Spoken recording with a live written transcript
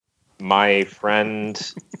My friend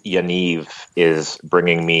Yaniv is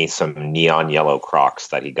bringing me some neon yellow Crocs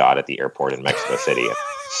that he got at the airport in Mexico City.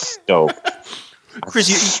 Stoked. Chris,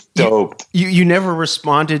 Stoked. you never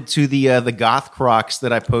responded to the goth Crocs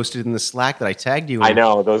that I posted in the Slack that I tagged you in. I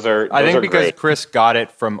know those are. I think are because great. Chris got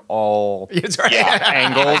it from all It's right.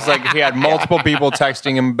 angles. Like he had multiple people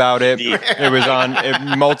texting him about it. It was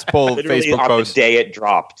on multiple Literally Facebook on posts. the day it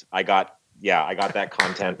dropped, I got that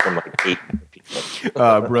content from like 8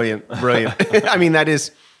 people. Brilliant. I mean, that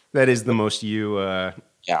is the most you.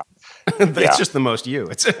 Yeah. It's just the most you.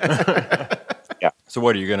 It's So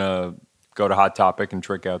what, are you going to go to Hot Topic and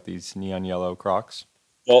trick out these neon yellow Crocs?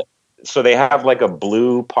 Well, so they have like a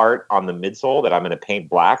blue part on the midsole that I'm going to paint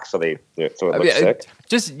black, so it looks sick.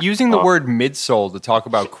 Just using the word midsole to talk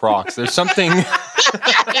about Crocs, there's something...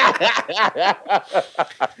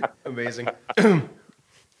 amazing.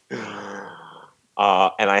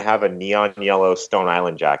 And I have a neon yellow Stone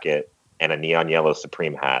Island jacket and a neon yellow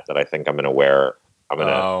Supreme hat that I think I'm going to wear.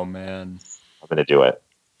 Oh, man. I'm going to do it.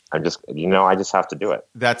 I just have to do it.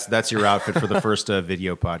 That's your outfit for the first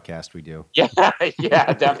video podcast we do. Yeah,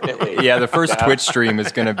 definitely. Yeah, the first Twitch stream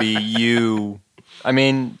is going to be you. I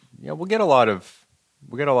mean, yeah, we'll get a lot of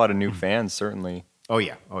new fans, certainly. Oh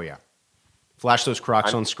yeah. Flash those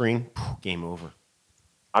Crocs on screen. Game over.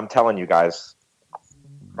 I'm telling you guys,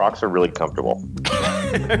 Crocs are really comfortable.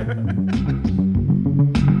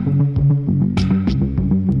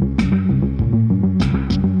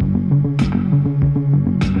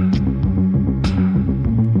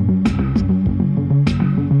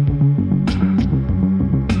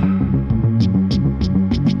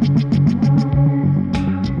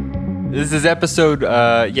 This is episode, 1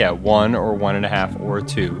 or 1.5 or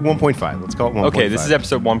 2. 1.5. Let's call it 1.5. Okay, this is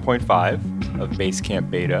episode 1.5 of Basecamp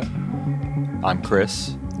Beta. I'm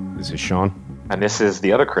Chris. This is Sean. And this is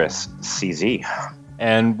the other Chris, CZ.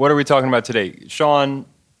 And what are we talking about today? Sean,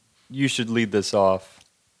 you should lead this off.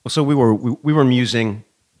 Well, so we were musing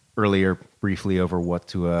earlier briefly over what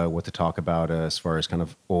to talk about as far as kind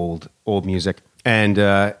of old music. And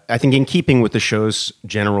I think in keeping with the show's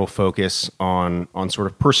general focus on sort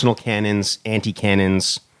of personal canons,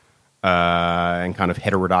 anti-canons, and kind of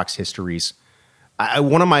heterodox histories,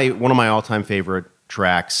 one of my all-time favorite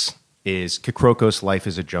tracks is Kikrokos' "Life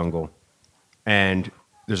is a Jungle," and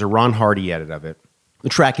there's a Ron Hardy edit of it. The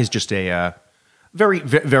track is just a very,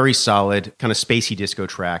 very solid kind of spacey disco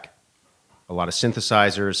track. A lot of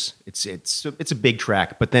synthesizers. It's a big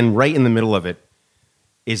track, but then right in the middle of it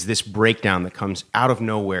is this breakdown that comes out of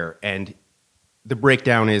nowhere, and the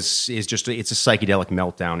breakdown is just it's a psychedelic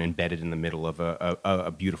meltdown embedded in the middle of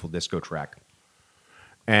a beautiful disco track.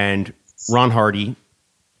 And Ron Hardy,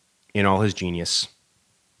 in all his genius,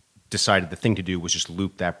 decided the thing to do was just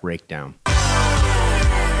loop that breakdown.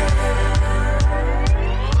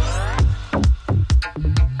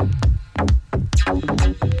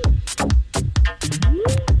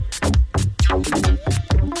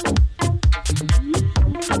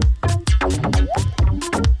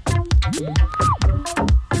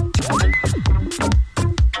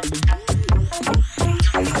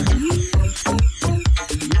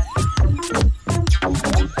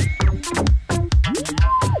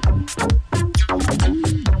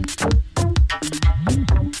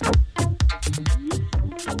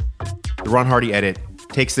 Ron Hardy edit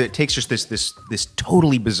takes just this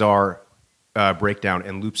totally bizarre breakdown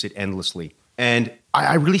and loops it endlessly. And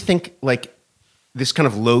I really think like this kind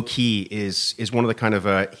of low key is one of the kind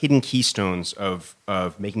of hidden keystones of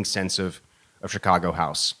making sense of Chicago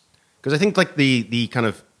house. Because I think like the kind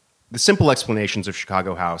of the simple explanations of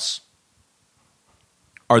Chicago house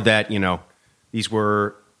are that, you know, these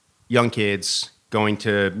were young kids going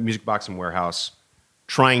to Music Box and Warehouse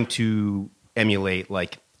trying to emulate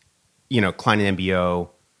like, you know, Klein and MBO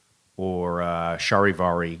or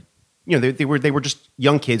Charivari. You know, they were just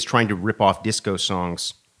young kids trying to rip off disco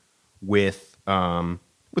songs with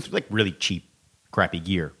like really cheap, crappy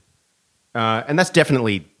gear. And that's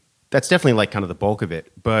definitely like kind of the bulk of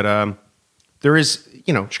it. But there is,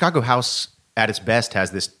 you know, Chicago house at its best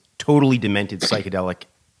has this totally demented psychedelic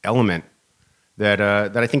element that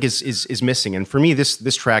I think is missing. And for me,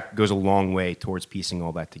 this track goes a long way towards piecing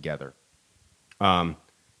all that together.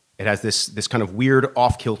 It has this kind of weird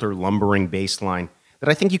off-kilter lumbering bass line that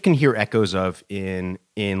I think you can hear echoes of in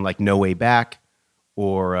like No Way Back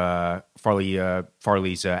or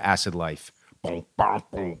Farley's Acid Life. It's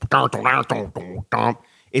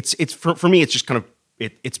for me, it's just kind of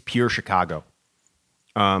it's pure Chicago.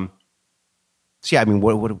 So yeah, I mean,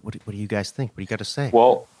 what do you guys think? What do you got to say?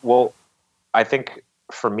 Well, I think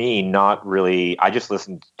for me, not really. I just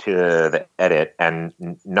listened to the edit and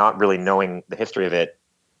not really knowing the history of it.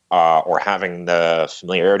 or having the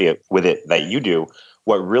familiarity with it that you do,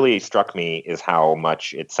 what really struck me is how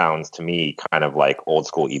much it sounds to me kind of like old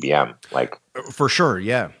school EBM. Like, For sure,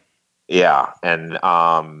 yeah. yeah, and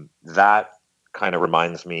that kind of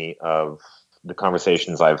reminds me of the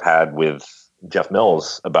conversations I've had with Jeff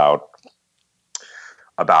Mills about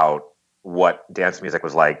what dance music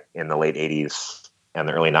was like in the late 80s and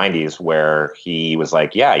the early 90s, where he was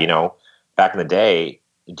like, yeah, you know, back in the day,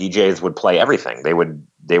 DJs would play everything. They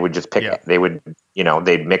would just pick, they would, you know,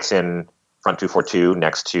 they'd mix in Front 242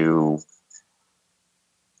 next to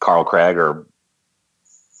Carl Craig or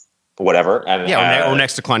whatever. And or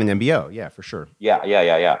next to Klein and MBO. Yeah, for sure. Yeah.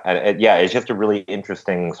 And it's just a really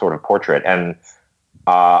interesting sort of portrait. And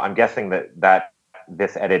I'm guessing that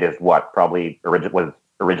this edit is what probably was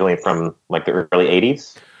originally from like the early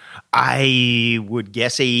 80s. I would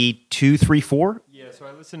guess a 2, 3, 4. Yeah, so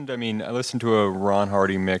I listened to a Ron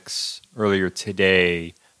Hardy mix earlier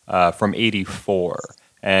today from '84,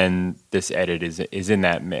 and this edit is in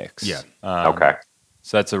that mix. Yeah. Okay.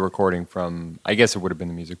 So that's a recording from, I guess it would have been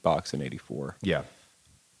the Music Box in '84. Yeah.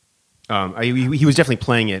 He was definitely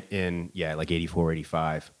playing it in like 84,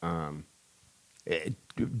 85. It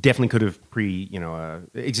definitely could have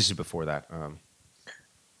existed before that.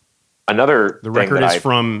 The record is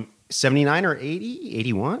from 79 or 80,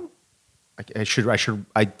 81. I should have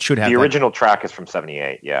the original track is from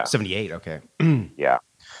 78. Yeah, 78. Okay. Yeah.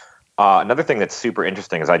 Another thing that's super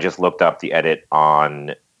interesting is I just looked up the edit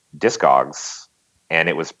on Discogs, and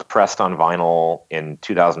it was pressed on vinyl in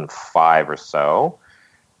 2005 or so.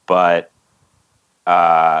 But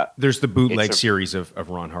there's the bootleg series of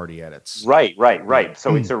Ron Hardy edits. Right.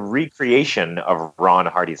 So it's a recreation of Ron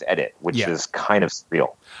Hardy's edit, which is kind of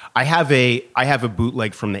surreal. I have a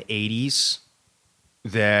bootleg from the 80s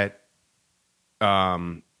that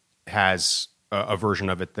has a version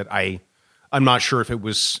of it that I'm not sure if it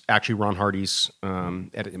was actually Ron Hardy's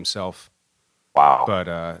edit himself. Wow.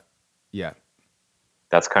 But yeah.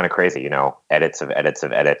 That's kind of crazy, you know, edits of edits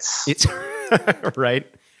of edits. It's right.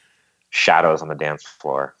 Shadows on the dance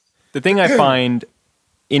floor. The thing I find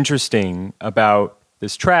interesting about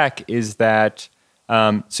this track is that,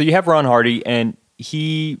 so you have Ron Hardy, and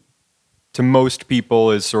he, to most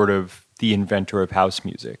people, is sort of the inventor of house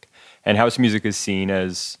music. And house music is seen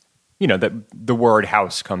as, you know, that the word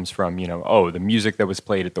house comes from, you know, the music that was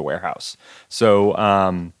played at the warehouse.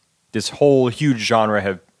 So this whole huge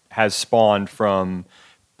genre has spawned from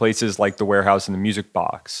places like the warehouse and the Music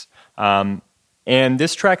Box. And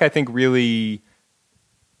this track, I think, really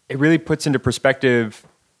puts into perspective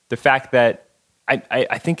the fact that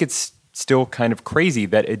I think it's still kind of crazy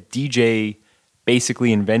that a DJ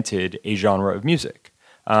basically invented a genre of music.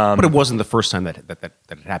 But it wasn't the first time that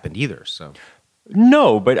it happened either. So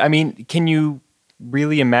no, but I mean, can you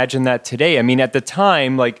really imagine that today? I mean, at the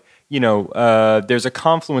time, like, you know, there's a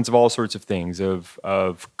confluence of all sorts of things,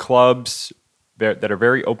 of clubs that are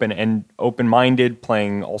very open-minded,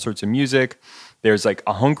 playing all sorts of music. There's like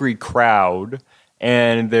a hungry crowd,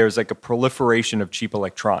 and there's like a proliferation of cheap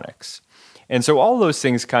electronics. And so all those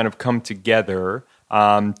things kind of come together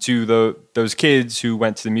to those kids who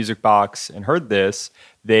went to the Music Box and heard this.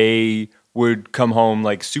 They would come home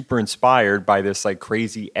like super inspired by this like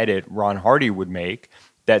crazy edit Ron Hardy would make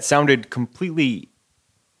that sounded completely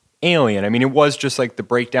alien. I mean, it was just like the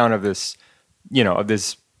breakdown of this, you know, of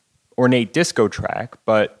this ornate disco track.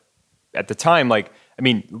 But at the time, like, I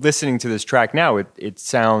mean, listening to this track now, it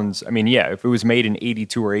sounds, I mean, yeah, if it was made in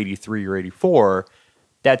 82 or 83 or 84,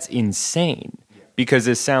 that's insane because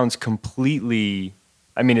it sounds completely,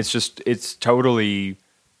 I mean, it's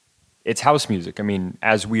house music. I mean,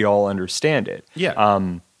 as we all understand it. Yeah.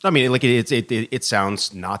 I mean, like it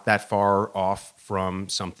sounds not that far off from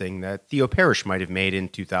something that Theo Parrish might have made in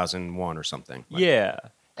 2001 or something. Yeah.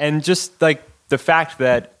 And just like the fact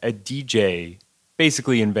that a DJ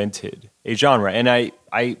basically invented a genre. And I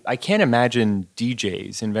can't imagine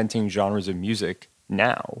DJs inventing genres of music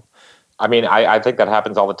now. I mean, I think that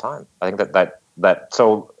happens all the time. I think that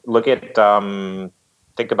so look at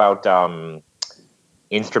think about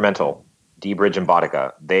instrumental, D-Bridge and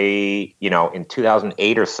Bodica. They, you know, in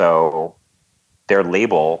 2008 or so, their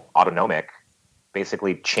label Autonomic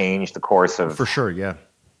basically changed the course of for sure, yeah,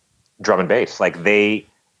 drum and bass. Like they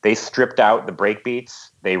stripped out the break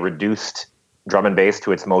beats, they reduced drum and bass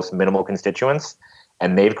to its most minimal constituents,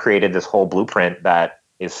 and they've created this whole blueprint that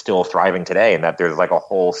is still thriving today, and that there's like a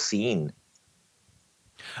whole scene.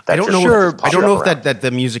 I don't know if that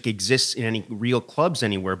the music exists in any real clubs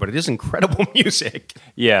anywhere, but it is incredible music.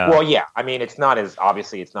 Yeah. Well, yeah. I mean, it's not as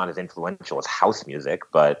influential as house music,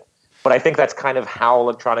 but I think that's kind of how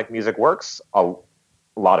electronic music works a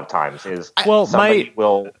lot of times. Is somebody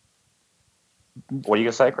will What are you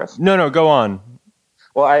gonna say, Chris? No, go on.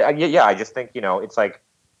 Well, I just think it's like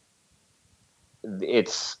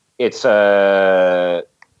it's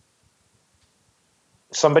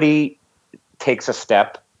somebody takes a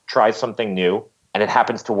step, tries something new, and it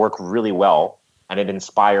happens to work really well, and it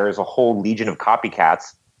inspires a whole legion of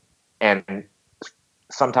copycats, and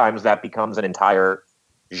sometimes that becomes an entire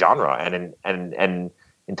genre and an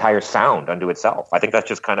entire sound unto itself. I think that's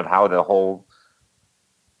just kind of how the whole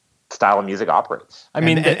style of music operates. I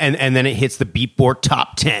mean, and then it hits the Beatport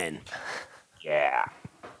top 10. Yeah.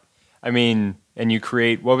 I mean, and you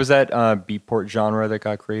create, what was that Beatport genre that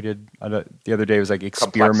got created the other day? It was like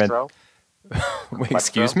experiment. Wait,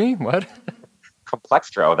 excuse me? What?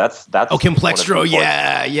 Complextro. That's Complextro.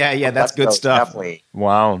 Yeah. That's good stuff. Definitely.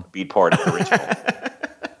 Wow. Beatport original.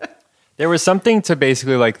 There was something to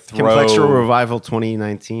basically like throw. Complextro Revival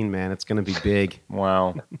 2019, man. It's going to be big.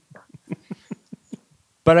 Wow.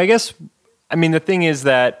 But I guess, I mean, the thing is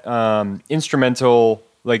that instrumental,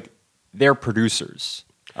 like, they're producers.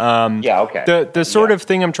 Okay. The sort of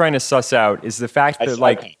thing I'm trying to suss out is the fact that,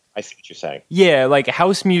 I see what you're saying. Yeah, like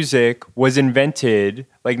house music was invented,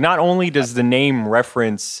 like not only does the name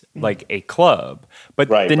reference like a club, but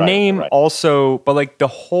the name also, but like the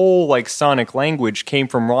whole like sonic language came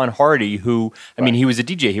from Ron Hardy, who, I mean, he was a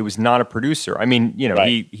DJ, he was not a producer. I mean,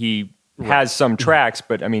 he has some tracks,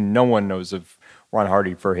 but I mean, no one knows of Ron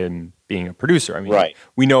Hardy for him being a producer. I mean,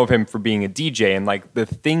 we know of him for being a DJ, and like the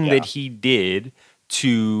thing that he did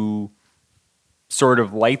to sort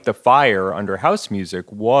of light the fire under house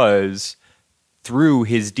music was through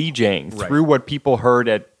his DJing, through what people heard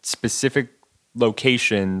at specific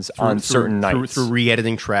locations on certain nights. Through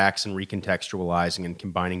re-editing tracks and recontextualizing and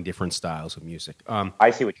combining different styles of music.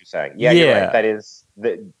 I see what you're saying. Yeah. You're right. That is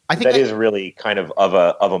is really kind of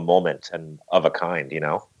a moment and of a kind,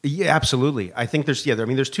 Yeah, absolutely. I think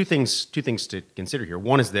there's two things to consider here.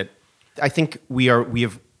 One is that I think we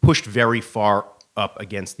have pushed very far up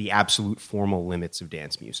against the absolute formal limits of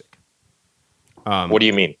dance music. What do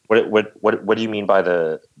you mean? What do you mean by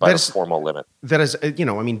the formal limit? That is,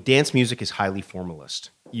 dance music is highly formalist.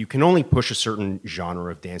 You can only push a certain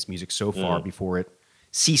genre of dance music so far before it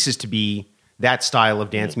ceases to be that style of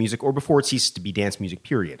dance music, or before it ceases to be dance music,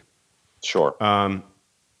 period. Sure. And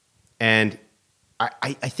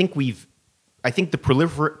I think the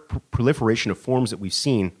proliferation of forms that we've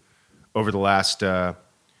seen over the last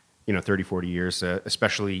 30, 40 years,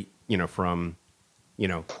 especially, from,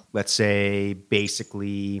 let's say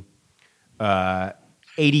basically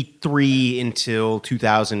 83 until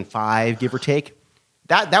 2005, give or take.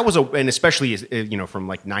 That was and especially, from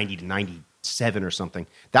like 90 to 97 or something,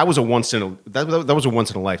 that was a once in a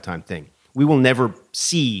lifetime thing. We will never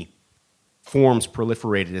see forms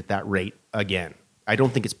proliferated at that rate again. I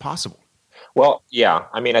don't think it's possible. Well, yeah,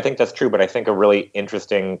 I mean, I think that's true, but I think a really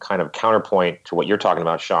interesting kind of counterpoint to what you're talking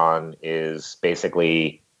about, Sean, is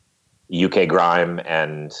basically UK grime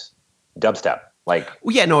and dubstep. I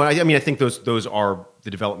think those are the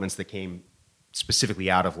developments that came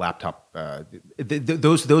specifically out of laptop.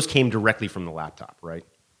 Those came directly from the laptop, right?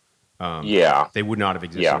 They would not have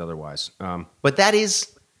existed otherwise. But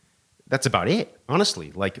that's about it,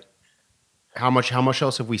 honestly. Like, how much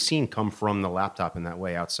else have we seen come from the laptop in that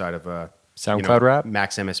way outside of SoundCloud rap?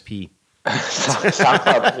 Max MSP.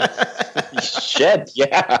 SoundCloud. Shit,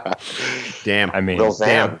 yeah. Damn. I mean,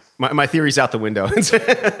 damn. My theory's out the window.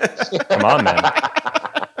 Come on, man.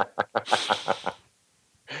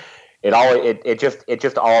 It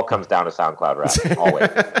just all comes down to SoundCloud rap. Always.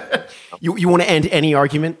 You want to end any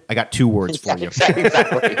argument? I got 2 words for you.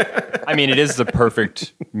 Exactly. I mean, it is the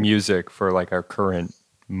perfect music for like our current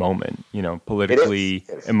moment, politically,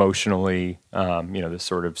 emotionally, this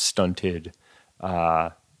sort of stunted,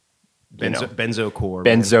 benzocore,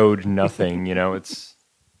 benzoed nothing. It's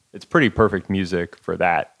pretty perfect music for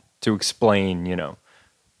that to explain.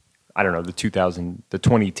 I don't know, the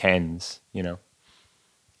 2010s.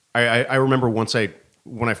 I remember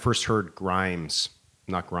when I first heard Grimes,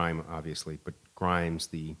 not grime obviously, but Grimes,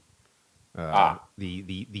 the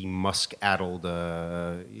musk-addled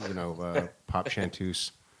pop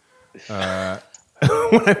chanteuse. When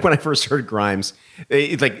I first heard Grimes,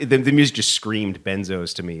 it's like the music just screamed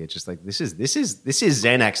benzos to me. It's just like this is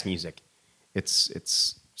Xanax music.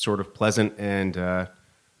 It's sort of pleasant and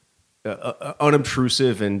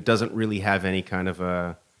unobtrusive and doesn't really have any kind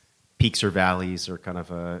of peaks or valleys or kind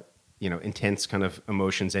of intense kind of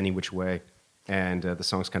emotions any which way. And the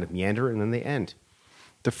songs kind of meander and then they end.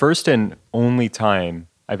 The first and only time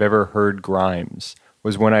I've ever heard Grimes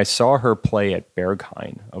was when I saw her play at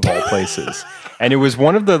Berghain, of all places. And it was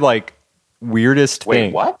one of the, weirdest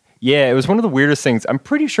things. Wait, what? Yeah, it was one of the weirdest things. I'm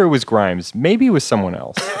pretty sure it was Grimes. Maybe it was someone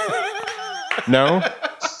else. No?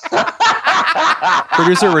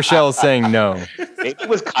 Producer Rochelle is saying no. Maybe it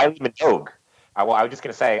was Kylie Minogue. I was just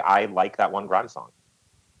going to say, I like that one Grimes song.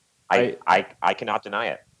 I cannot deny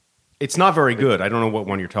it. It's not very good. I don't know what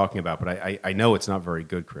one you're talking about, but I know it's not very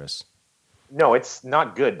good, Chris. No, it's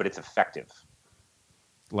not good, but it's effective.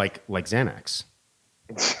 Like Xanax.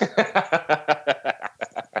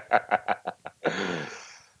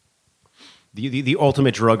 The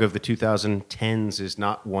ultimate drug of the 2010s is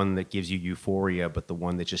not one that gives you euphoria, but the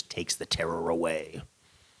one that just takes the terror away.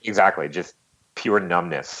 Exactly, just pure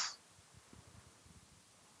numbness.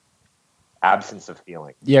 Absence of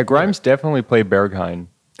feeling. Yeah, Grimes definitely played Berghain.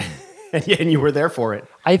 And you were there for it.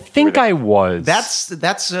 I think I was. That's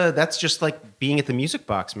just like being at the Music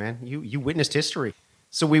Box, man. You witnessed history.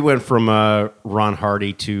 So we went from Ron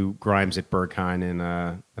Hardy to Grimes at Berghain in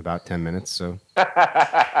about 10 minutes. So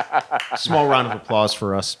small round of applause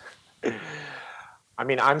for us. I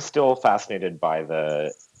mean, I'm still fascinated by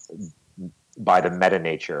the meta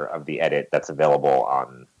nature of the edit that's available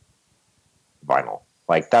on vinyl.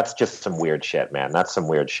 Like, that's just some weird shit, man. That's some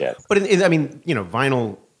weird shit. But I mean,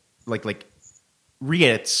 vinyl, like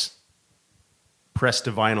re-edits pressed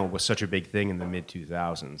to vinyl was such a big thing in the mid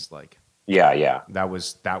 2000s. Like, yeah, that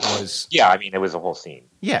was. Yeah, I mean, it was a whole scene.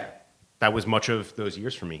 Yeah, that was much of those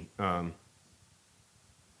years for me.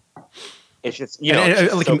 It's just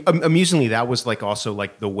amusingly, that was like also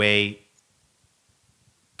like the way,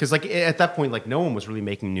 because like at that point, like no one was really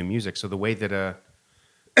making new music. So the way that a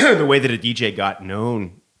DJ got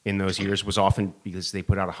known in those years was often because they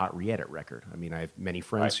put out a hot re-edit record. I mean, I have many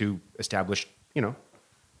friends who established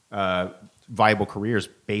viable careers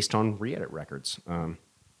based on re-edit records.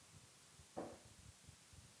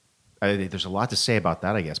 There's a lot to say about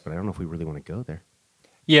that, I guess, but I don't know if we really want to go there.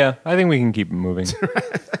 Yeah, I think we can keep it moving.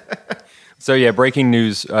 So yeah, breaking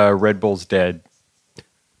news: Red Bull's dead.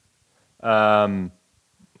 Yeah,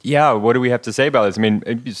 what do we have to say about this? I mean,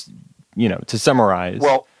 to summarize.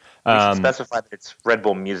 Well, we should specify that it's Red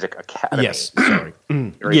Bull Music Academy. Yes, sorry.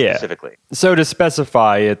 Very specifically. So to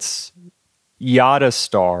specify, it's Yada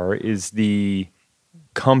Star is the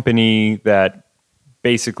company that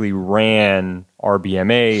basically ran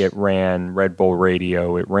RBMA, it ran Red Bull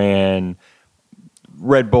Radio, it ran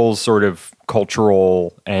Red Bull's sort of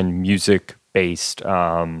cultural and music-based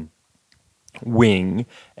wing.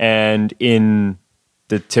 And in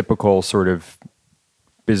the typical sort of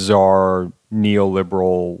bizarre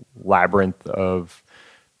neoliberal labyrinth of,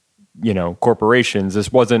 corporations,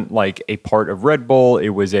 this wasn't like a part of Red Bull. It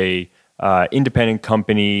was a independent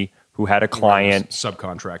company who had a client.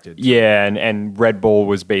 Subcontracted. Yeah, and Red Bull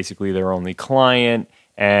was basically their only client.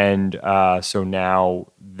 And so now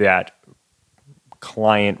that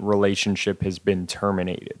client relationship has been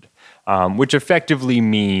terminated, which effectively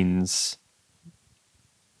means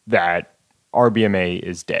that RBMA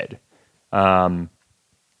is dead. Yeah.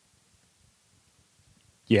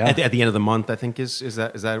 At the end of the month, I think is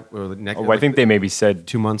that or the next? I think they maybe said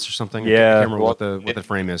 2 months or something. Yeah. I can't remember what the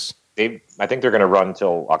frame is. I think they're going to run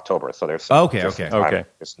till October, so there's some, okay. There's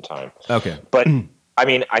some time. Okay, but I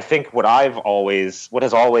mean, I think what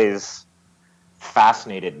has always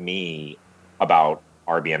fascinated me about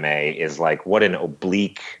RBMA is like what an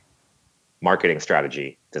oblique marketing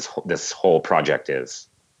strategy this whole project is.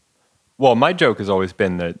 Well, my joke has always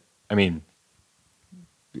been that, I mean,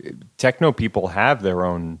 techno people have their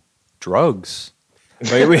own drugs.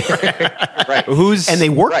 Right. And they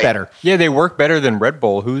work better. Yeah, they work better than Red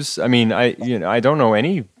Bull. I don't know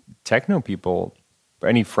any techno people, or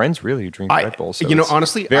any friends really who drink Red Bull. So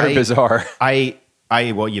honestly, very bizarre. My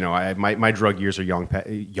drug years are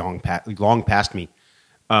long past me,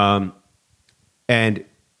 and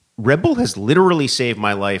Red Bull has literally saved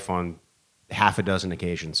my life on half a dozen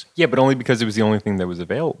occasions. Yeah, but only because it was the only thing that was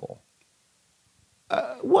available.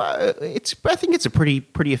 Well, I think it's a pretty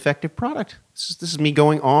effective product. This is me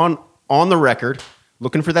going on the record,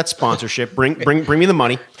 looking for that sponsorship. Bring me the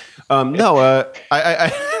money.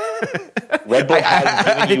 I Red Bull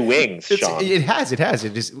has given you wings, Sean. It has. It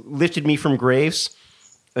has lifted me from graves.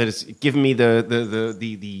 It has given me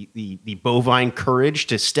the bovine courage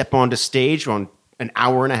to step onto stage on an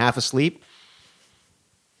hour and a half of sleep.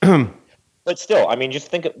 But still, I mean, just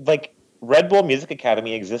think of, like, Red Bull Music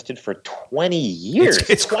Academy existed for 20 years.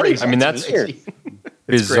 It's crazy. I mean, that's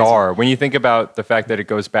bizarre. Crazy. When you think about the fact that it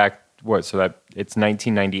goes back, so that it's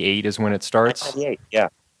 1998 is when it starts? 1998, yeah.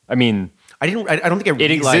 I mean, I don't think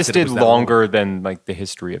it existed longer than like the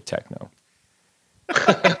history of techno.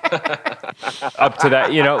 Up to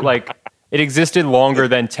that, it existed longer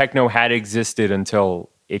than techno had existed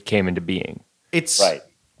until it came into being. It's right.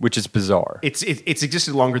 which is bizarre. It's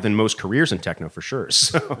existed longer than most careers in techno for sure.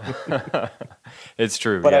 So it's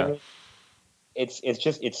true. But yeah. I mean,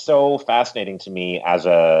 it's so fascinating to me as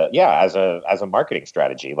a marketing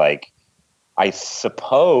strategy. Like, I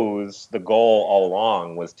suppose the goal all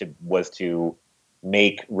along was to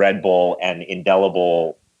make Red Bull an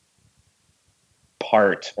indelible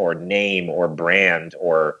part or name or brand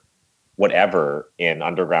or whatever in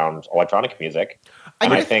underground electronic music.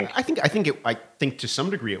 I think to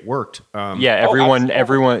some degree it worked. Everyone.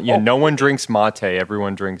 No one drinks mate.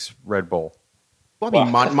 Everyone drinks Red Bull. Well, I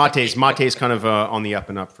mean, mate's kind of on the up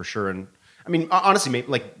and up for sure. And I mean, honestly,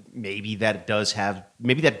 maybe that does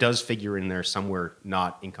figure in there somewhere,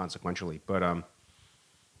 not inconsequentially. But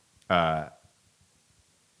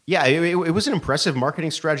it was an impressive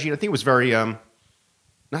marketing strategy. I think it was very I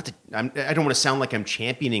don't want to sound like I'm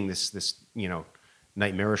championing this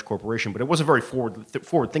nightmarish corporation, but it was a very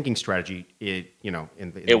forward thinking strategy. In the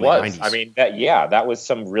late 90s. I mean, that was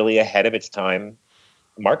some really ahead of its time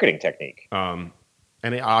marketing technique.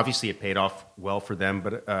 And obviously it paid off well for them,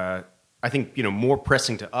 but I think more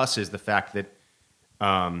pressing to us is the fact that,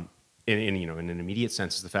 in an immediate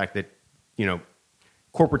sense, is the fact that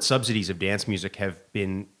corporate subsidies of dance music have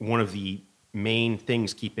been one of the main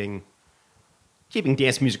things keeping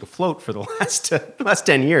dance music afloat for the last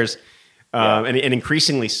 10 years, and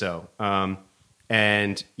increasingly so.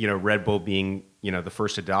 And Red Bull being the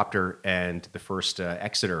first adopter and the first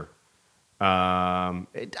exiter.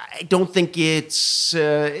 I don't think it's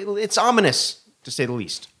ominous, to say the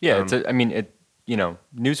least. Yeah,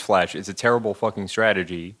 newsflash, it's a terrible fucking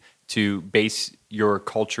strategy to base your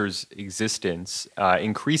culture's existence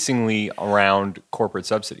increasingly around corporate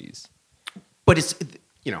subsidies. But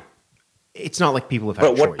it's not like people have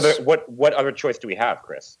had a choice. What other choice do we have,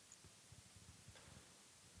 Chris?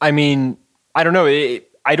 I mean, I don't know. I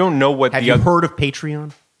don't know what have you heard of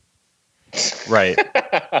Patreon? Right.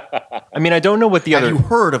 I mean, I don't know what the other... Have you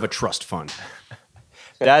heard of a trust fund?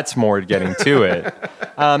 That's more getting to it.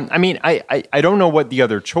 I mean, I don't know what the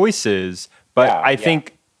other choice is, but I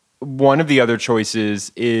think one of the other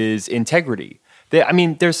choices is integrity.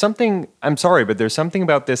 There's something... I'm sorry, but there's something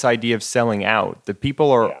about this idea of selling out that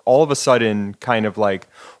people are all of a sudden kind of like,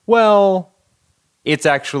 well, it's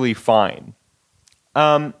actually fine.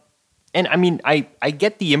 And I mean, I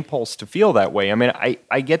get the impulse to feel that way. I mean,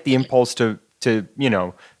 I get the impulse to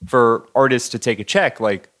for artists to take a check.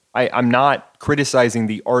 Like, I'm not criticizing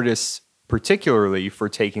the artists particularly for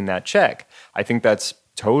taking that check. I think that's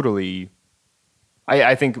totally,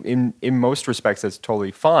 I think in most respects, that's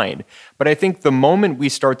totally fine. But I think the moment we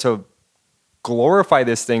start to glorify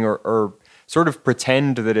this thing or sort of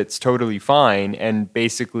pretend that it's totally fine and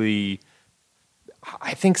basically,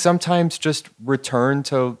 I think sometimes just return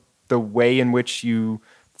to the way in which you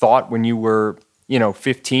thought when you were,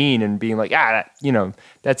 15 and being like, that's a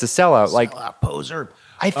sellout. Sellout poser.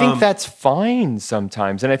 I think that's fine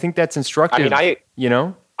sometimes. And I think that's instructive. I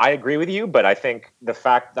agree with you, but I think the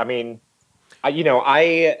fact, I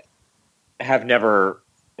have never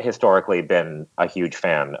historically been a huge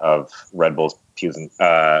fan of Red Bull's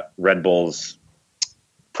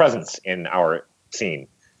presence in our scene.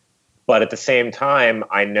 But at the same time,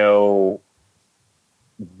 I know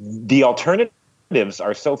the alternatives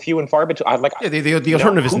are so few and far between. The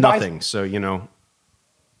alternative is nothing. So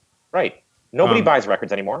right. Nobody buys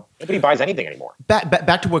records anymore. Nobody buys anything anymore.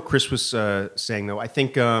 Back to what Chris was saying, though. I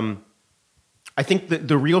think the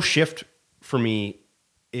real shift for me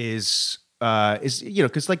is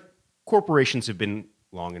because corporations have been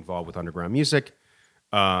long involved with underground music.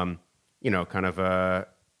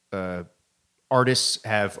 Artists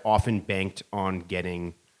have often banked on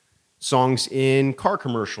getting songs in car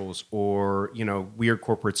commercials or, weird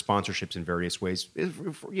corporate sponsorships in various ways.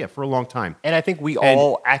 For a long time. And I think we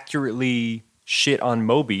all accurately shit on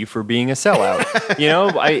Moby for being a sellout.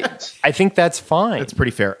 I think that's fine. That's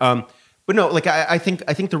pretty fair. But no, I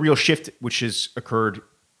think the real shift, which has occurred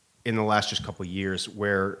in the last just couple of years,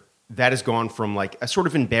 where that has gone from a sort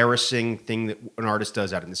of embarrassing thing that an artist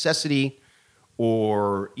does out of necessity,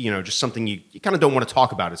 or just something you kind of don't want to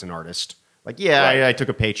talk about as an artist. I took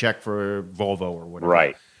a paycheck for Volvo or whatever.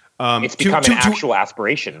 Right. It's become an actual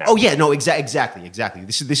aspiration now. Oh yeah, no, exactly.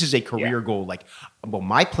 This is a career goal.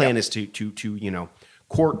 My plan is to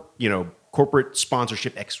corporate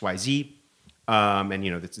sponsorship XYZ, and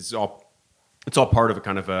it's all part of a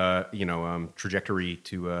kind of a trajectory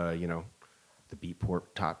to the Beatport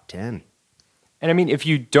top 10. And I mean, if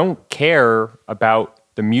you don't care about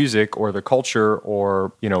the music or the culture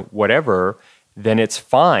or whatever, then it's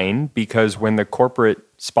fine, because when the corporate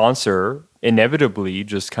sponsor inevitably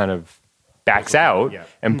just kind of backs out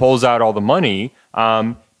and pulls out all the money,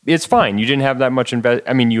 it's fine. You didn't have that much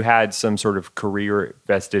I mean, you had some sort of career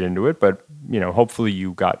vested into it, but hopefully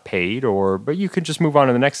you got paid, but you could just move on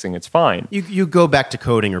to the next thing. It's fine. You go back to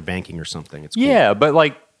coding or banking or something. It's cool. Yeah, but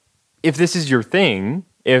like, if this is your thing,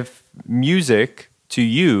 if music to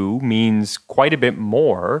you means quite a bit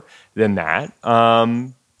more than that,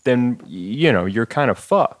 then you're kind of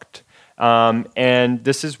fucked. And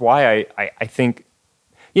this is why I think,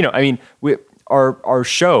 our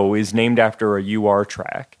show is named after a UR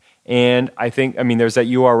track. And I think, there's that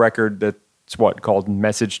UR record that's called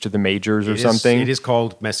Message to the Majors or something. It is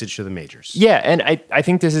called Message to the Majors. Yeah, and I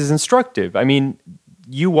think this is instructive. I mean,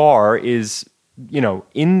 UR is,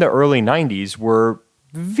 in the early 90s were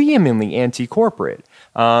vehemently anti-corporate.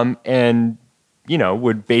 And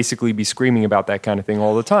would basically be screaming about that kind of thing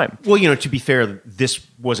all the time. Well, to be fair, this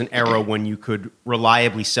was an era when you could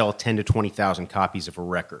reliably sell 10 to 20,000 copies of a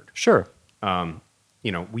record. Sure.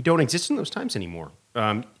 We don't exist in those times anymore.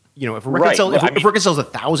 If a record sells, if a record sells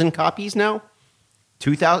 1,000 copies now,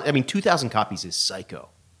 2,000 copies is psycho.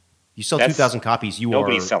 You sell 2,000 copies,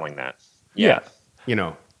 nobody's selling that. Yeah.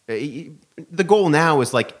 The goal now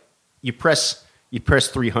is like you press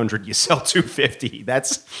 300, you sell 250.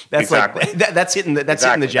 That's exactly. Like that's hitting the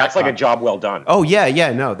jackpot. That's like a job well done. Oh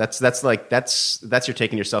yeah. No, that's you're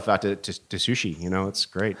taking yourself out to sushi. It's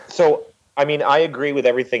great. So I agree with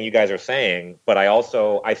everything you guys are saying, but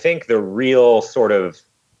I think the real sort of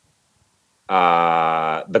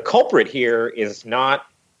the culprit here is not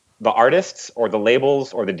the artists or the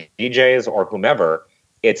labels or the DJs or whomever.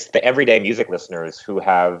 It's the everyday music listeners who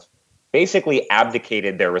have basically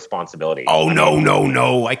abdicated their responsibility. Oh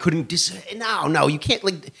no! I couldn't. No, you can't.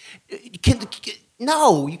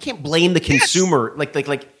 You can't blame the consumer. Yes.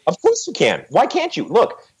 Like. Of course you can. Why can't you?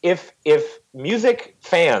 Look, if music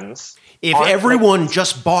fans, if everyone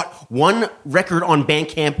just bought one record on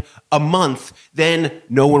Bandcamp a month, then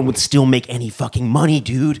no one would still make any fucking money,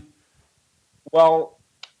 dude. Well,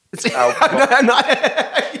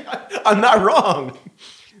 I'm not wrong.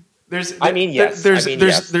 There's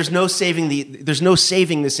no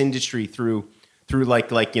saving this industry through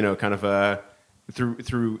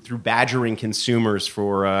badgering consumers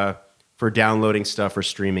for downloading stuff or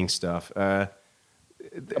streaming stuff.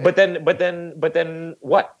 But then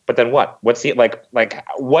what? What's the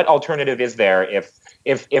what alternative is there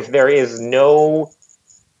if there is no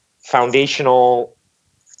foundational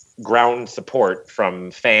ground support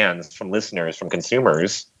from fans, from listeners, from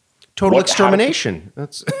consumers? Total extermination.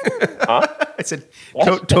 That's. Huh? I said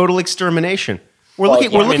total extermination. We're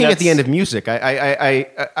looking at the end of music.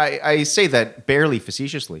 I say that barely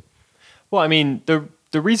facetiously. Well,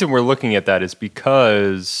 the reason we're looking at that is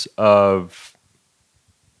because of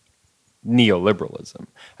neoliberalism.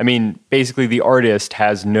 Basically, the artist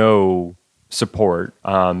has no support.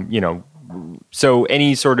 So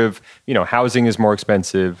any sort of housing is more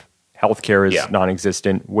expensive, healthcare is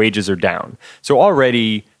non-existent, wages are down. So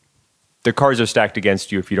already, the cards are stacked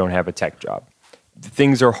against you if you don't have a tech job.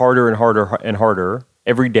 Things are harder and harder and harder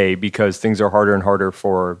every day because things are harder and harder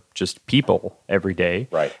for just people every day.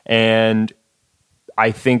 Right. And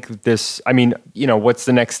I think this, what's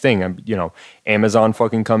the next thing? Amazon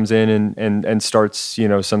fucking comes in and starts,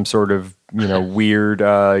 some sort of, weird,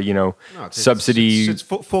 subsidy. It's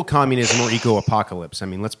full communism or eco-apocalypse.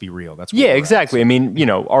 Let's be real. That's what exactly.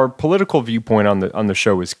 Our political viewpoint on the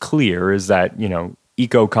show is clear, is that,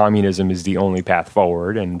 eco-communism is the only path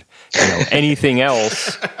forward, and anything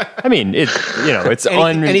else.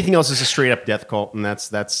 Anything else is a straight up death cult, and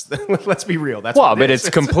that's. Let's be real. That's it's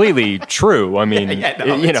completely true.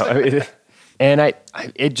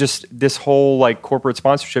 This whole corporate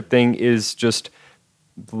sponsorship thing is just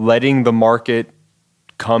letting the market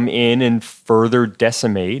come in and further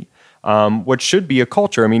decimate what should be a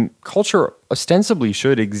culture. Culture ostensibly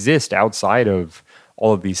should exist outside of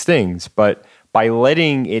all of these things, but by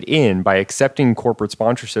letting it in, by accepting corporate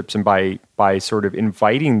sponsorships, and by sort of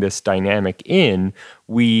inviting this dynamic in,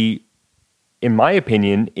 we, in my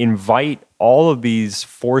opinion, invite all of these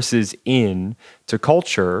forces in to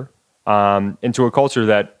culture, into a culture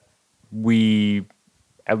that we,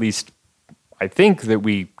 at least I think that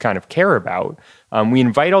we kind of care about. We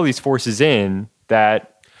invite all these forces in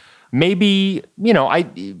that maybe,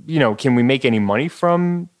 can we make any money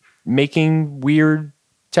from making weird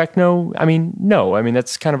techno? No.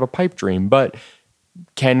 That's kind of a pipe dream. But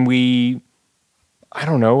can we,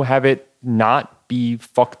 have it not be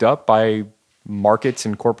fucked up by markets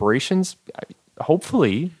and corporations?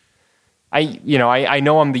 Hopefully. I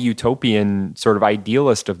know I'm the utopian sort of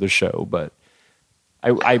idealist of the show, but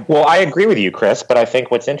I agree with you, Chris. But I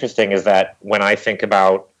think what's interesting is that when I think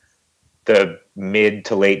about the mid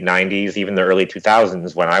to late 90s, even the early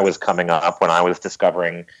 2000s, when I was coming up, when I was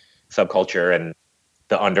discovering subculture and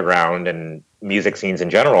the underground and music scenes in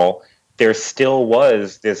general, there still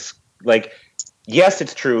was this, like, yes,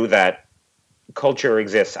 it's true that culture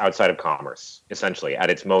exists outside of commerce, essentially, at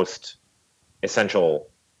its most essential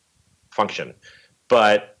function.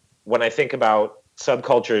 But when I think about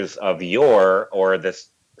subcultures of yore, or this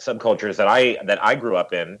subcultures that I grew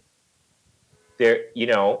up in, there, you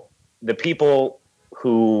know, the people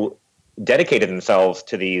who dedicated themselves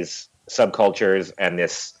to these subcultures and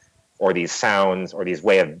this, or these sounds, or these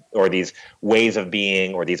ways of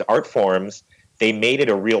being, or these art forms, they made it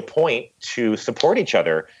a real point to support each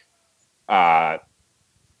other,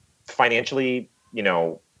 financially, you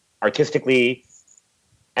know, artistically.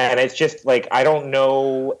 And it's just like, I don't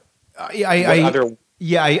know. I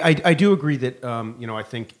do agree that, you know, I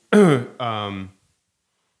think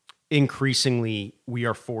increasingly we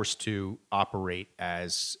are forced to operate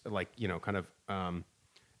as, like, you know, kind of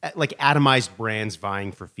like atomized brands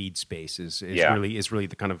vying for feed space is really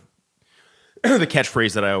the kind of the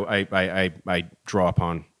catchphrase that I draw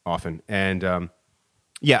upon often. And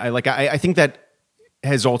I think that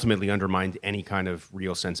has ultimately undermined any kind of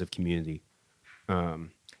real sense of community.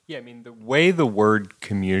 Yeah, I mean, the way the word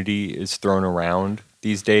community is thrown around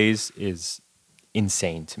these days is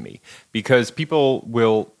insane to me, because people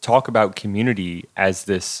will talk about community as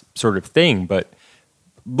this sort of thing, but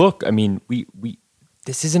look, I mean, we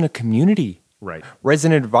this isn't a community. Right.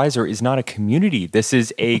 Resident Advisor is not a community. This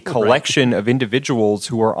is a collection of individuals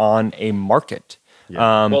who are on a market.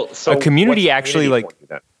 Yeah. So a community actually, like,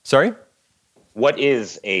 sorry? What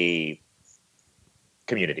is a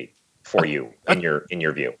community for you in your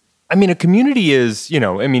view? I mean, a community is, you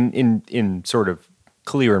know, I mean, in sort of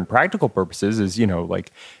clear and practical purposes, is, you know,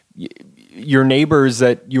 like your neighbors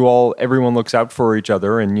that everyone looks out for each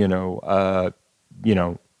other, and, you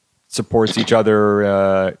know, supports each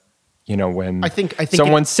other, you know, when I think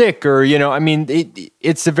someone's sick, or, you know, I mean,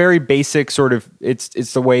 it's a very basic sort of,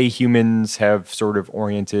 it's the way humans have sort of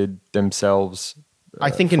oriented themselves. I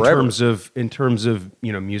think forever. in terms of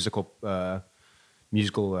you know, musical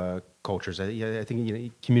cultures, I think, you know,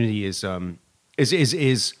 community is a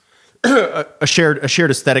shared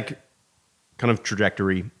aesthetic kind of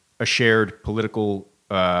trajectory, a shared political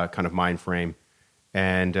kind of mind frame,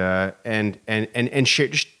 and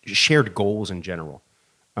shared goals in general.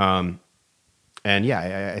 And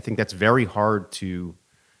I think that's very hard to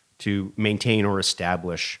maintain or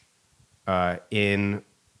establish in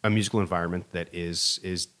a musical environment that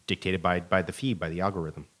is dictated by the feed, by the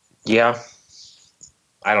algorithm. Yeah,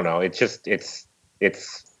 I don't know. It's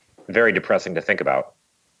very depressing to think about.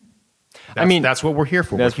 That's what we're here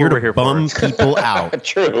for. We're here to bum people out.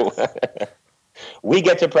 True. We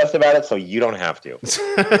get depressed about it, so you don't have to.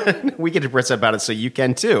 We get depressed about it, so you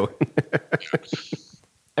can too.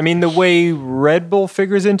 I mean, the way Red Bull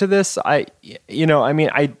figures into this, I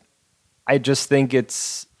just think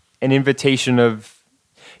it's an invitation of,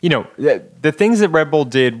 you know, the things that Red Bull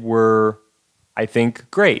did were, I think,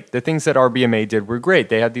 great. The things that RBMA did were great.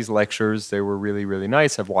 They had these lectures; they were really, really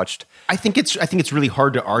nice. I've watched. I think it's really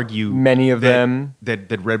hard to argue many of them that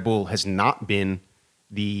Red Bull has not been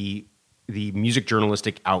the music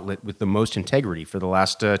journalistic outlet with the most integrity for the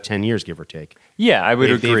last 10 years, give or take. Yeah, I would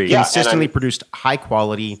agree. They've consistently produced high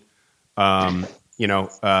quality, high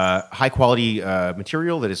quality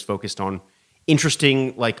material that is focused on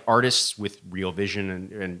interesting, like, artists with real vision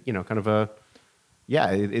and you know, kind of a. Yeah,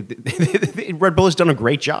 Red Bull has done a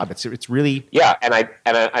great job. It's really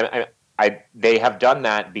they have done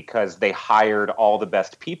that because they hired all the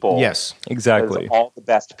best people. Yes, exactly. All the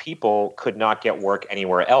best people could not get work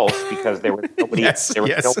anywhere else because there was nobody. There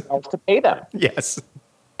was no one else to pay them. Yes,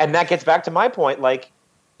 and that gets back to my point. Like,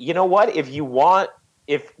 you know what?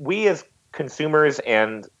 If we as consumers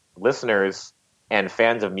and listeners and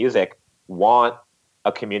fans of music want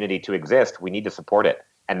a community to exist, we need to support it,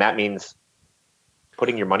 and that means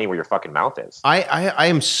putting your money where your fucking mouth is. I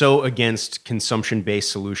am so against consumption-based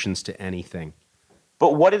solutions to anything.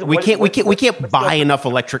 But we can't buy enough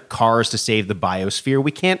electric cars to save the biosphere.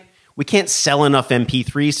 We can't sell enough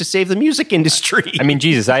MP3s to save the music industry. I mean,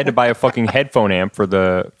 Jesus, I had to buy a fucking headphone amp for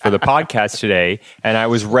the podcast today, and I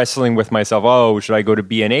was wrestling with myself. Oh, should I go to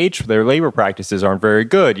B&H? Their labor practices aren't very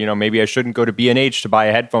good. You know, maybe I shouldn't go to B&H to buy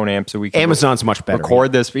a headphone amp so we can Amazon's much better.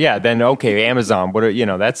 Record this. But yeah, then okay, Amazon.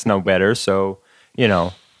 That's no better. So. You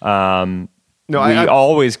know, we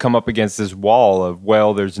always come up against this wall of,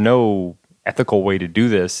 well, there's no ethical way to do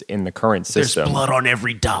this in the current system. There's blood on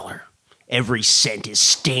every dollar. Every cent is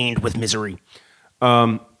stained with misery.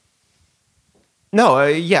 I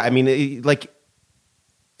mean, like,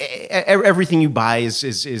 everything you buy is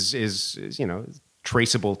you know,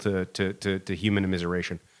 traceable to human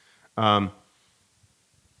immiseration.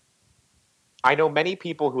 I know many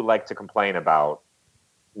people who like to complain about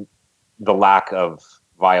the lack of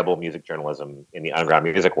viable music journalism in the underground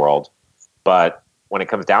music world, but when it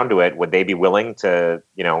comes down to it, would they be willing to,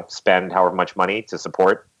 you know, spend however much money to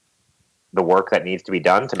support the work that needs to be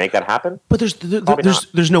done to make that happen? But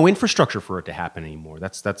there's no infrastructure for it to happen anymore.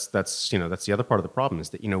 That's you know, that's the other part of the problem,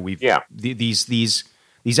 is that, you know, these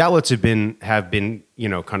outlets have been you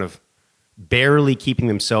know, kind of barely keeping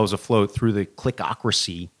themselves afloat through the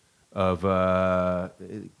clickocracy of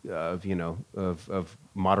you know, of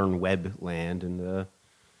modern web land, and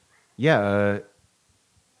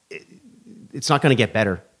it's not going to get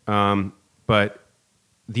better. But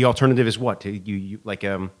the alternative is what? You like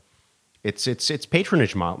it's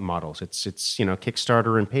patronage models. It's you know,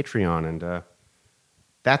 Kickstarter and Patreon, and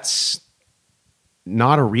that's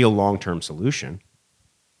not a real long-term solution.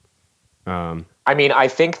 I mean, I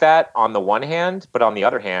think that on the one hand, but on the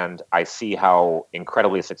other hand, I see how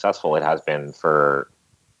incredibly successful it has been for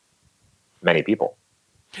many people.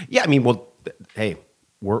 Yeah, I mean, well, hey,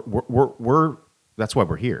 we're that's why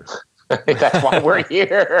we're here. That's why we're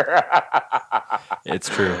here. It's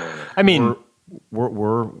true. I mean,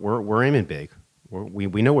 we're aiming big.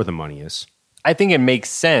 We know where the money is. I think it makes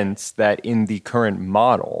sense that in the current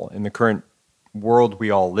model, in the current world we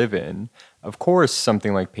all live in, of course,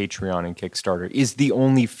 something like Patreon and Kickstarter is the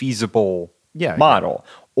only feasible model,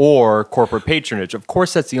 or corporate patronage. Of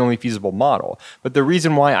course, that's the only feasible model. But the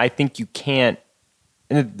reason why I think you can't,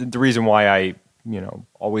 and the reason why I, you know,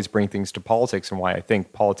 always bring things to politics, and why I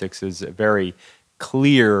think politics is a very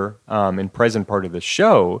clear and present part of the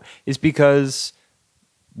show, is because,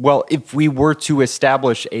 well, if we were to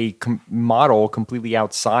establish a model completely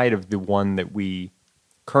outside of the one that we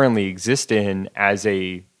currently exist in as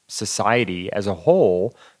a society as a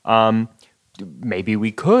whole, maybe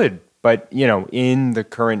we could. But, you know, in the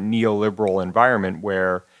current neoliberal environment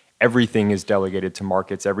where everything is delegated to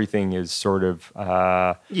markets, everything is sort of,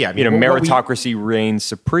 meritocracy reigns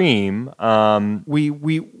supreme. What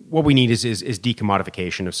we need is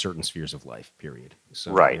decommodification of certain spheres of life, period.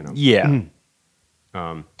 So, right. You know. Yeah.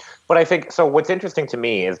 But I think, so what's interesting to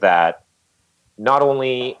me is that not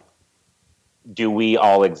only do we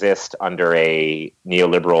all exist under a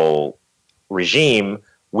neoliberal regime,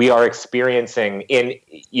 we are experiencing in,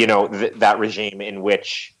 you know, that regime in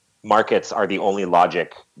which markets are the only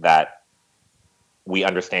logic that we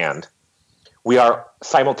understand. We are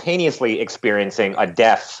simultaneously experiencing a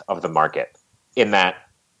death of the market, in that,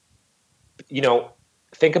 you know,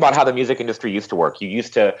 think about how the music industry used to work. There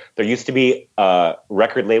used to be a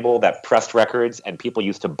record label that pressed records, and people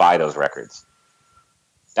used to buy those records.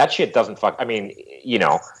 That shit doesn't I mean, you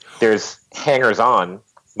know, there's hangers on,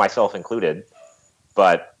 myself included,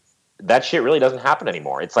 but that shit really doesn't happen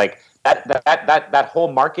anymore. It's like that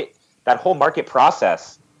whole market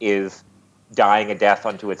process is dying a death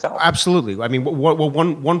unto itself. Absolutely. I mean,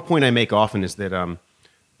 one point I make often is that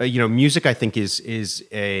you know, music, I think, is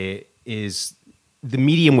the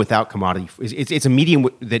medium without commodity. It's a medium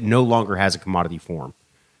that no longer has a commodity form.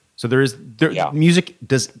 So music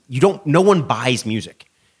does. No one buys music.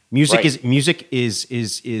 Music is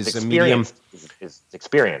a medium. Is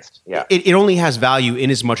experienced. Yeah. It only has value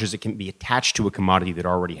in as much as it can be attached to a commodity that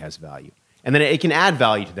already has value, and then it can add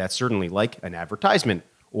value to that, certainly, like an advertisement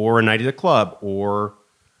or a night at a club or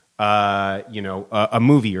you know, a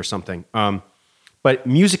movie or something. But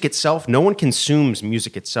music itself, no one consumes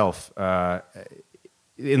music itself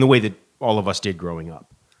in the way that all of us did growing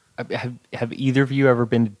up. Have either of you ever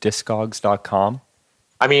been to Discogs.com?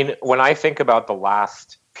 I mean, when I think about the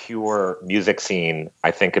last pure music scene,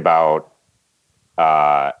 I think about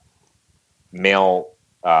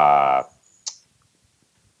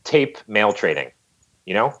tape mail trading.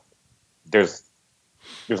 You know, there's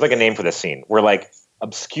like a name for this scene where, like,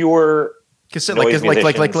 obscure cassette, like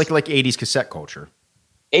 80s cassette culture.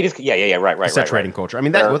 80s, right. Cassette trading culture. I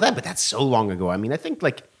mean, but that's so long ago. I mean, I think,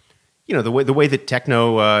 like, you know, the way that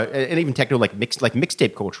techno and even techno like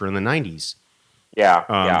mixtape culture in the 90s.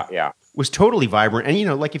 Yeah. Was totally vibrant. And, you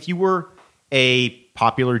know, like, if you were a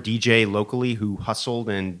popular DJ locally who hustled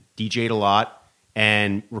and DJ'd a lot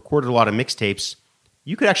and recorded a lot of mixtapes,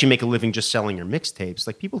 you could actually make a living just selling your mixtapes.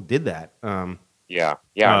 Like, people did that. Yeah.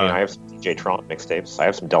 I mean, I have some DJ Tron mixtapes. I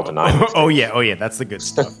have some Delta 9 mixtapes. Oh yeah, that's the good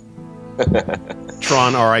stuff.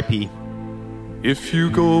 Tron, R.I.P. If you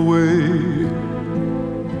go away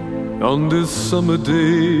on this summer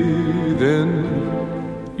day, then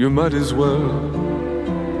you might as well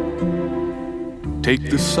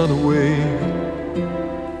take the sun away.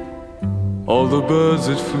 all the birds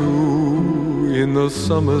that flew in the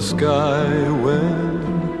summer sky when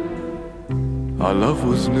our love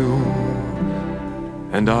was new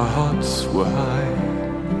and our hearts were high,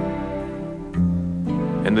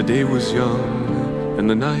 and the day was young and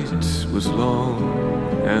the night was long,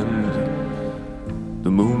 and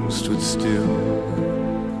the moon stood still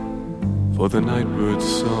for the nightbird's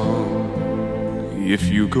song. If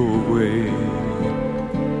you go away,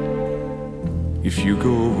 if you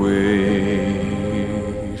go away,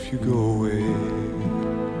 if you go away.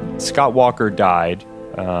 Scott Walker died,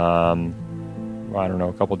 I don't know,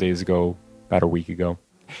 a couple days ago, about a week ago.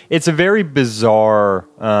 It's a very bizarre,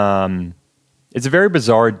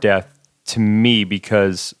 death to me,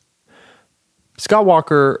 because Scott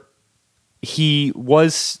Walker, he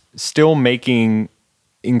was still making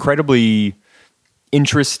incredibly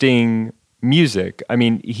interesting music. I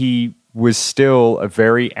mean, he was still a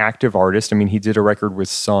very active artist. I mean, he did a record with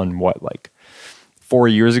Sun, 4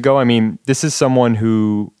 years ago? I mean, this is someone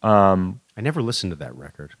who... I never listened to that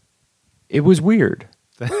record. It was weird.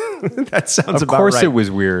 That sounds of about course right. It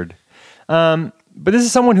was weird. But this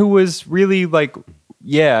is someone who was really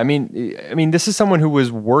I mean, this is someone who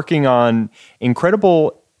was working on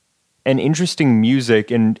incredible and interesting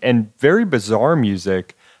music and very bizarre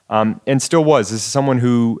music, and still was. This is someone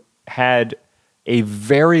who had a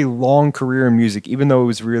very long career in music, even though it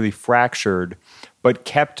was really fractured, but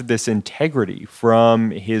kept this integrity from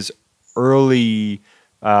his early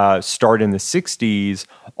start in the 60s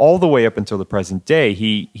all the way up until the present day.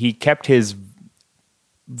 He kept his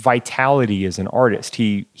vitality as an artist.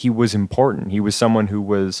 He was important. He was someone who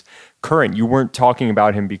was current. You weren't talking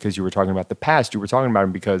about him because you were talking about the past. You were talking about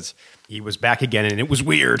him because he was back again, and it was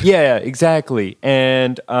weird. Yeah, exactly.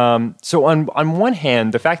 And so on one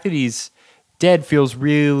hand, the fact that he's dead feels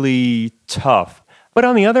really tough. But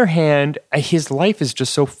on the other hand, his life is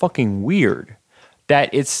just so fucking weird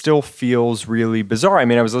that it still feels really bizarre. I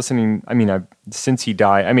mean, since he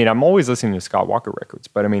died, I'm always listening to Scott Walker records,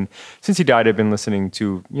 but I mean, since he died, I've been listening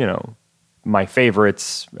to, my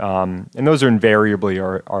favorites, and those are invariably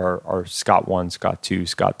are Scott 1, Scott 2,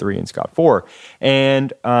 Scott 3, and Scott 4.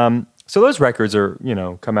 And so those records are,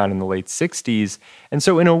 come out in the late 60s. And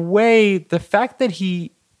so in a way, the fact that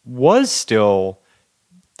he was still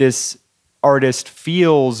this artist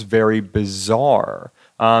feels very bizarre.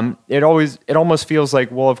 It almost feels like,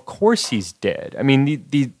 well, of course he's dead. I mean,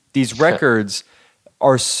 these records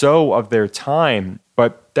are so of their time,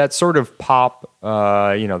 but that sort of pop,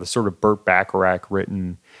 the sort of Burt Bacharach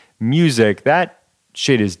written music, that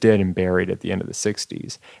shit is dead and buried at the end of the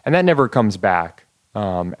 60s. And that never comes back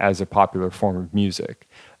as a popular form of music.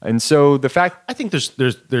 And so the fact... I think there's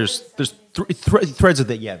threads of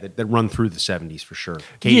that run through the 70s for sure.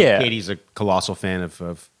 Katie's a colossal fan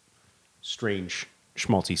of strange,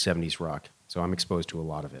 schmaltzy 70s rock, so I'm exposed to a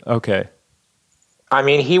lot of it. Okay. I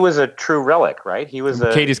mean, he was a true relic, right? He was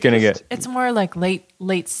Katie's going to get... It's more like late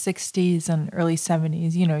 60s and early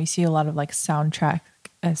 70s. You see a lot of like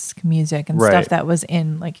soundtrack-esque music and stuff that was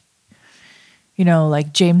in like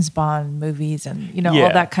James Bond movies and, all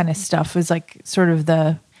that kind of stuff was like sort of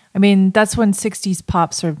that's when 60s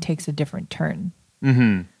pop sort of takes a different turn.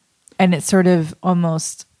 Mm-hmm. And it sort of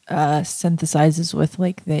almost synthesizes with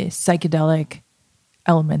like the psychedelic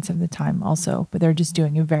elements of the time also, but they're just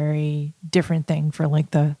doing a very different thing for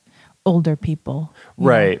like the older people.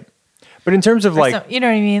 Right. But in terms of you know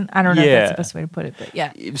what I mean? I don't know if that's the best way to put it, but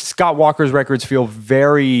yeah. Scott Walker's records feel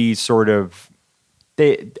very sort of,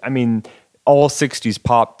 all 60s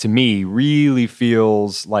pop to me really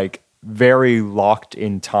feels like very locked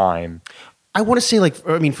in time. I want to say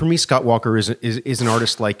for me, Scott Walker is an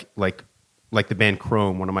artist like the band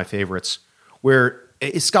Chrome, one of my favorites, where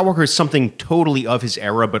Scott Walker is something totally of his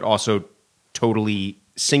era, but also totally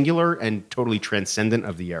singular and totally transcendent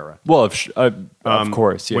of the era. Well, of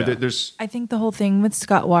course, yeah. I think the whole thing with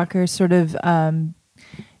Scott Walker sort of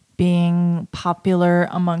being popular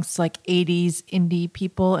amongst like 80s indie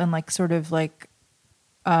people and like sort of like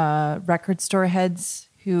record store heads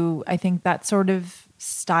who I think that sort of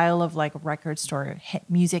style of like record store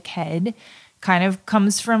music head kind of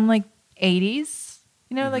comes from like 80s,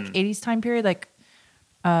 like 80s time period. Like,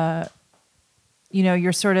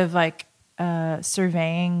 you're sort of like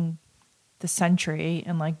surveying the century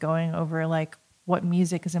and like going over like what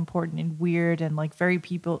music is important and weird, and like very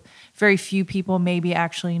few people maybe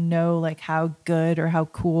actually know like how good or how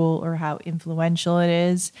cool or how influential it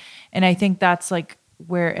is. And I think that's like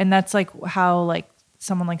that's like how like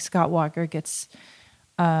someone like Scott Walker gets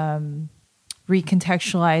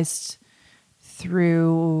recontextualized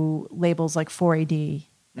through labels like 4AD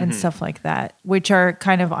and stuff like that, which are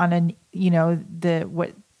kind of on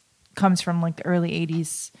what comes from like the early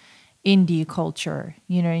 80s indie culture,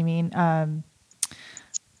 you know what I mean?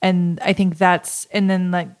 And I think that's, and then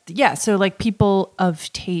like, yeah, so like people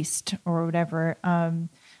of taste or whatever,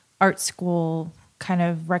 art school kind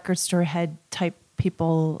of record store head type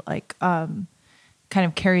people, like kind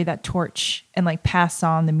of carry that torch and like pass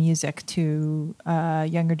on the music to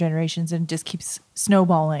younger generations, and just keeps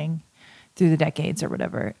snowballing through the decades or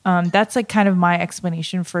whatever. That's like kind of my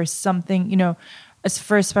explanation for something, you know,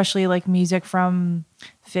 for especially like music from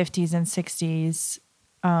 50s and 60s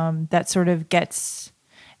that sort of gets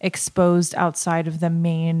exposed outside of the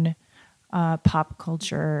main pop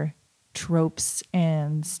culture tropes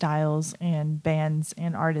and styles and bands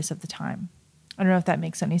and artists of the time. I don't know if that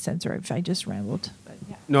makes any sense or if I just rambled. But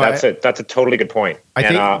yeah. No, that's a totally good point. I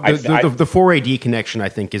think the 4AD connection, I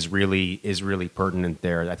think, is really pertinent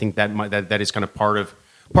there. I think that is kind of part of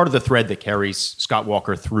the thread that carries Scott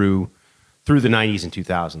Walker through the 90s and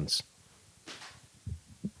 2000s.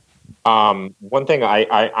 One thing,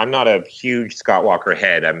 I'm not a huge Scott Walker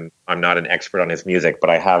head. I'm not an expert on his music, but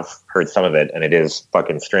I have heard some of it, and it is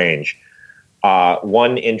fucking strange.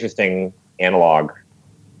 One interesting analog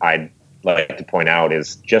I'd like to point out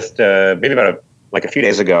is just maybe about a few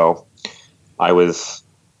days ago, I was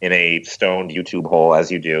in a stoned YouTube hole,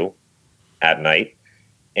 as you do, at night,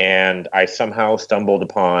 and I somehow stumbled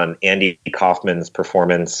upon Andy Kaufman's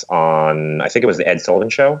performance on, I think it was the Ed Sullivan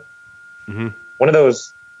Show. Mm-hmm. One of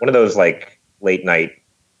those like late night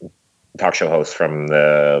talk show hosts from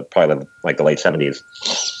the late 70s.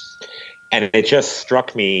 And it just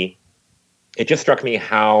struck me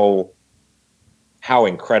how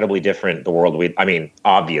incredibly different the world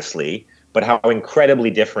obviously, but how incredibly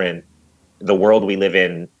different the world we live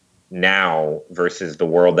in now versus the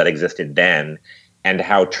world that existed then, and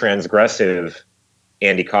how transgressive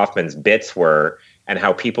Andy Kaufman's bits were, and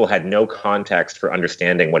how people had no context for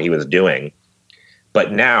understanding what he was doing.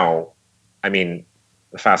 But now, I mean,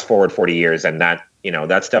 fast forward 40 years, and that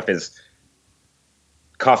stuff is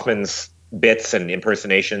Kaufman's bits and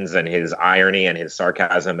impersonations and his irony and his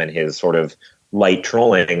sarcasm and his sort of light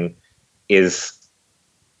trolling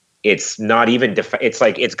it's not even it's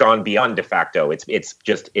like it's gone beyond de facto. It's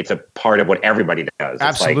a part of what everybody does.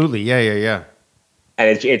 Absolutely. Yeah.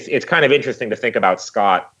 And it's kind of interesting to think about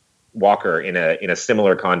Scott Walker in a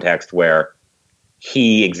similar context where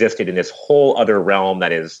he existed in this whole other realm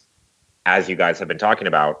that is, as you guys have been talking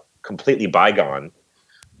about, completely bygone,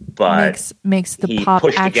 but makes the pop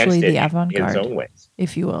actually the avant-garde, in his own ways,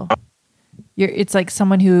 if you will. It's like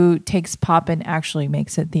someone who takes pop and actually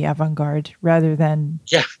makes it the avant-garde rather than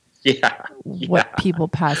what people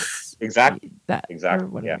pass exactly or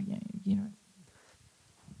whatever. Yeah. You know.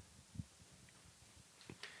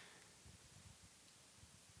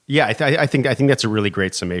 Yeah, I think that's a really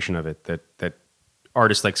great summation of it. That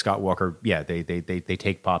artists like Scott Walker, they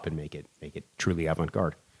take pop and make it truly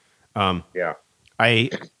avant-garde.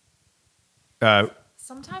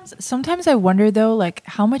 Sometimes I wonder though, like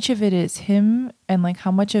how much of it is him and like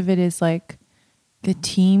how much of it is like the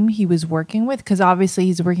team he was working with, because obviously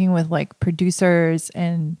he's working with like producers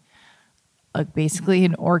and like basically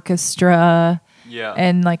an orchestra. Yeah.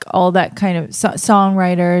 And like all that kind of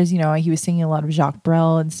songwriters, you know, he was singing a lot of Jacques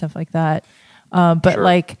Brel and stuff like that. But sure.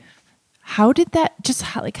 Like, how did that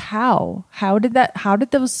how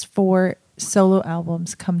did those 4 solo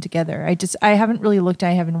albums come together? I haven't really looked.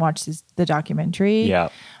 I haven't watched the documentary. Yeah.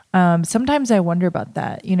 Sometimes I wonder about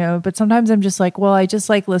that, you know, but sometimes I'm just like, well, I just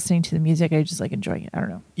like listening to the music. I just like enjoying it. I don't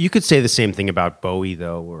know. You could say the same thing about Bowie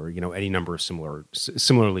though, or, you know, any number of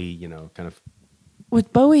similarly, you know, kind of.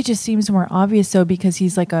 With Bowie, just seems more obvious though, because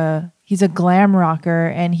he's a glam rocker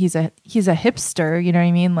and he's a hipster. You know what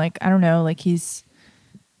I mean? Like, I don't know, like he's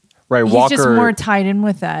Walker, just more tied in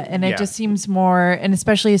with that, and it just seems more, and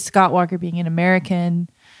especially Scott Walker being an American,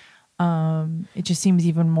 it just seems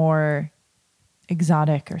even more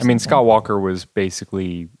exotic. Or something. I mean, Scott Walker was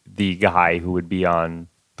basically the guy who would be on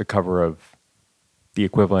the cover of the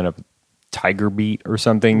equivalent of Tiger Beat or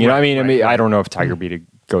something. You know, I mean, I don't know if Tiger Beat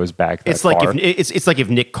goes back that far. It's like if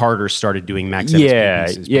Nick Carter started doing Max. Yeah,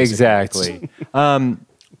 exactly. That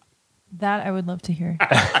I would love to hear.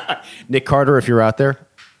 Nick Carter, if you're out there,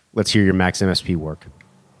 let's hear your Max MSP work.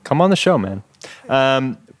 Come on the show, man.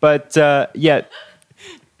 Yeah.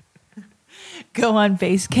 Go on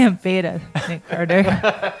Basecamp Beta, Nick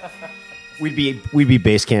Carter. We'd be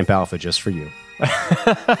Basecamp Alpha just for you.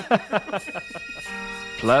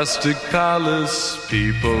 Plastic palace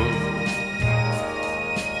people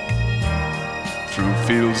through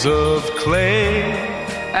fields of clay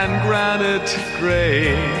and granite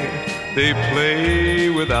gray, they play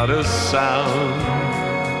without a sound.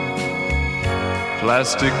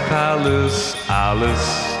 plastic palace,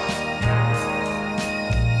 Alice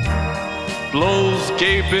blows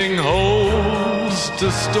gaping holes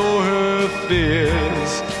to store her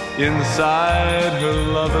fears inside her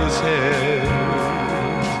lover's head.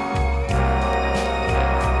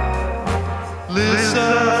 Listen,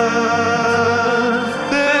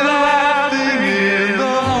 they're laughing in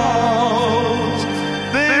the halls.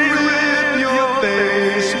 They rip your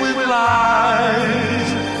face with lies.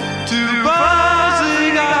 To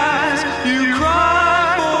buzzing eyes, you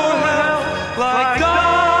cry for help like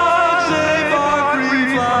God save our free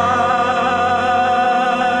flight.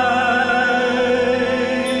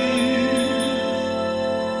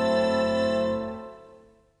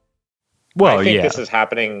 Well, I think yeah. this is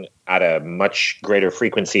happening at a much greater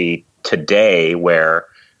frequency today, where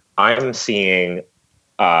I'm seeing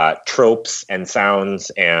tropes and sounds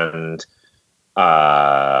and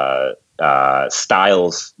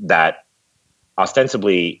styles that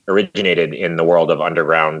ostensibly originated in the world of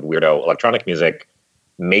underground weirdo electronic music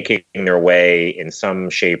making their way in some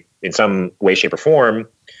way, shape, or form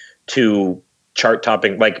to chart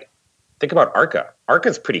topping. Like, think about Arca.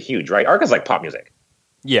 Arca's pretty huge, right? Arca's like pop music.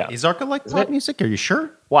 Yeah. Is Arca like pop music? Are you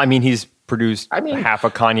sure? Well, I mean, he's produced half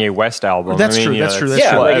a Kanye West album. That's I mean, true. you know, That's true. that's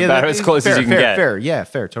That's true. about as close as you can get. Fair. Yeah,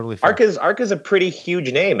 fair. Totally fair. Arca's a pretty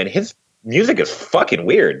huge name, and his music is fucking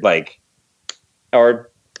weird. Like,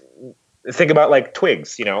 or think about like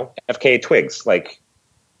Twigs, you know, FKA Twigs. Like,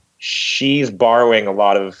 she's borrowing a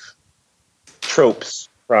lot of tropes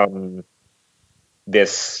from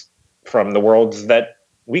the worlds that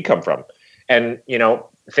we come from. And, you know,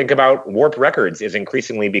 think about Warp Records is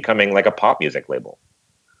increasingly becoming like a pop music label.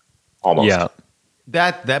 Almost. Yeah.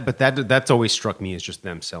 That's always struck me as just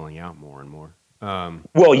them selling out more and more.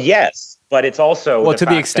 Well, yes, but it's also Well, to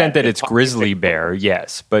the fact extent that it's pop Grizzly music- Bear,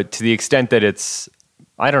 yes. But to the extent that it's,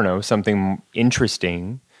 I don't know, something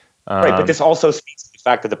interesting. Right, but this also speaks to the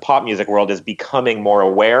fact that the pop music world is becoming more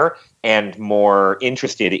aware and more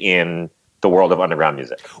interested in the world of underground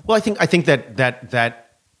music. Well, I think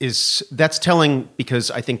that's telling, because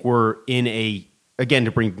I think we're in a, again,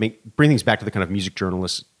 to bring things back to the kind of music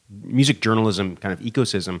journalism kind of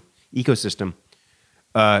ecosystem.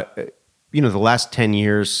 You know, the last 10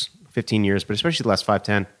 years, 15 years, but especially the last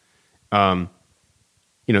 5-10,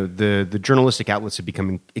 you know, the journalistic outlets have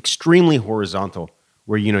become extremely horizontal,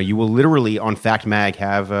 where, you know, you will literally on Fact Mag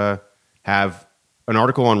have an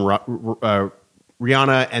article on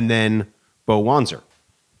Rihanna and then Bo Wanzer.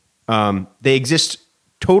 They exist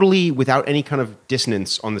totally without any kind of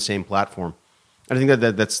dissonance on the same platform. And I think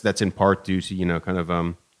that's in part due to, you know, kind of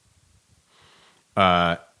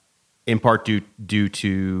in part due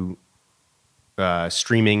to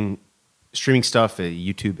streaming stuff,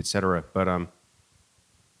 YouTube, etc. But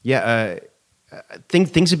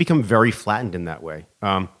things have become very flattened in that way.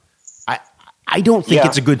 I don't think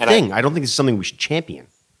it's a good thing. I don't think it's something we should champion.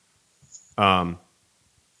 I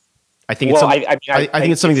think it's I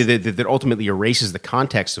think it's something that ultimately erases the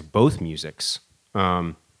context of both musics.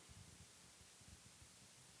 But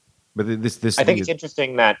this I think it's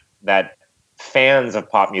interesting that fans of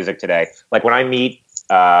pop music today, like when I meet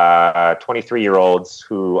 23-year-olds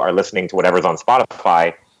who are listening to whatever's on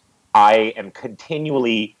Spotify, I am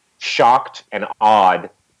continually shocked and awed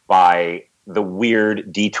by the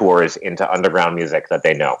weird detours into underground music that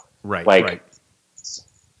they know. Right. Like right.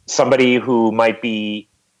 somebody who might be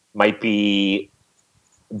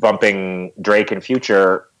bumping Drake and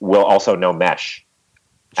Future will also know Mesh.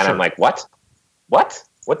 And Sure. I'm like, what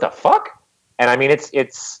the fuck? And I mean, it's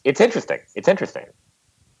interesting. It's interesting.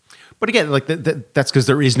 But again, like that's because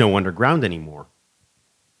there is no underground anymore.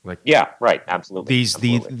 Like, Yeah, right. Absolutely.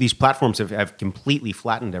 Absolutely. These platforms have completely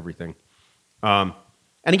flattened everything. And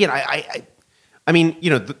again, I mean,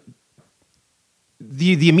 you know,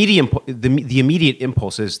 the immediate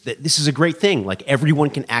impulse is that this is a great thing. Like,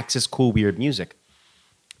 everyone can access cool, weird music.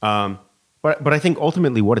 But I think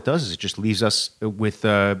ultimately what it does is it just leaves us with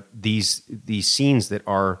these scenes that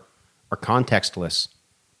are contextless.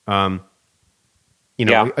 You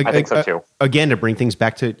know, Yeah, I think so too. Again, to bring things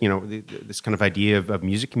back to, you know, this kind of idea of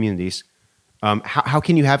music communities. How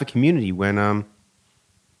can you have a community when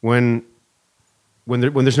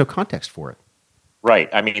there's no context for it? Right.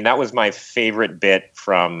 I mean, that was my favorite bit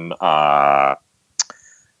from Dominic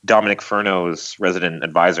Furno's Resident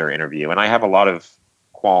Advisor interview. And I have a lot of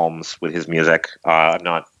qualms with his music. I'm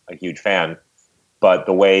not a huge fan. But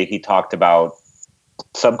the way he talked about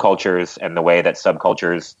subcultures and the way that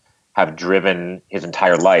subcultures have driven his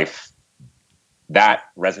entire life, that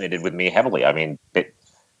resonated with me heavily. I mean,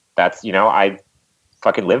 that's, you know, I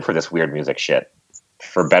fucking live for this weird music shit,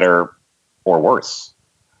 for better or worse.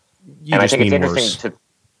 You just mean worse. To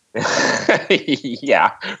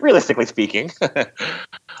yeah, realistically speaking.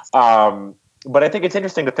 But I think it's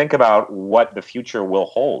interesting to think about what the future will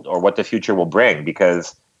hold or what the future will bring,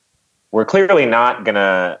 because we're clearly not going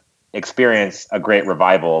to experience a great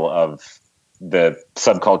revival of the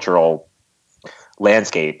subcultural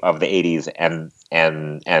landscape of the 80s and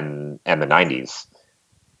the 90s.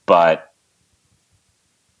 But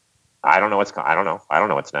I don't know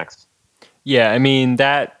what's next. Yeah, I mean,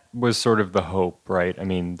 that was sort of the hope, right? I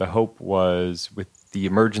mean, the hope was with the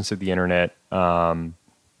emergence of the internet from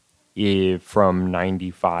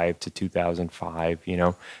 95 to 2005,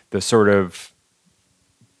 the sort of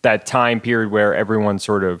that time period where everyone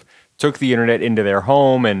sort of took the internet into their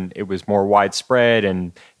home and it was more widespread,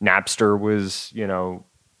 and Napster was,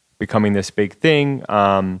 becoming this big thing.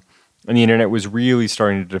 And the internet was really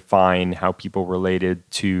starting to define how people related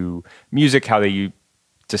to music, how they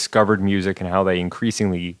discovered music, and how they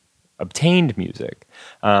increasingly obtained music.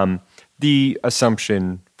 The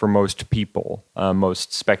assumption for most people,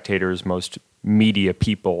 most spectators, most media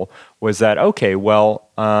people, was that, okay, well,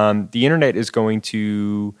 the internet is going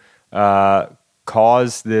to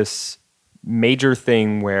cause this major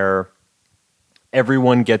thing where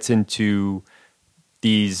everyone gets into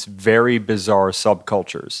these very bizarre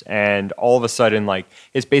subcultures, and all of a sudden,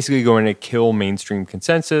 it's basically going to kill mainstream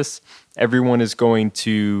consensus. Everyone is going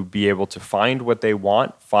to be able to find what they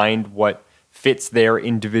want, find what fits their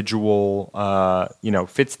individual,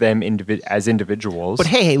 fits them as individuals. But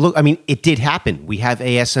hey, look, I mean, it did happen. We have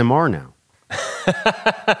ASMR now.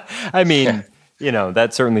 I mean,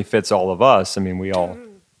 that certainly fits all of us. I mean, we all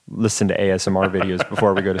listen to ASMR videos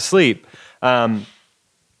before we go to sleep.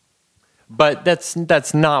 But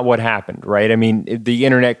that's not what happened, right? I mean, the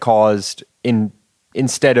internet caused,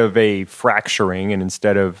 instead of a fracturing and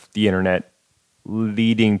instead of the internet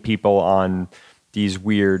leading people on these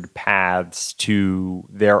weird paths to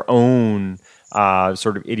their own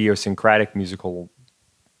sort of idiosyncratic musical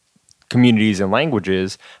communities and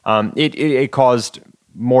languages, it caused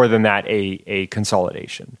more than that a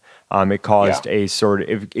consolidation. It caused a sort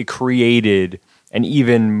of, it created an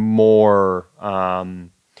even more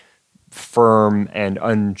firm and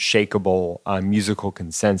unshakable musical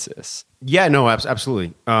consensus. Yeah, no,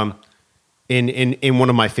 absolutely. In one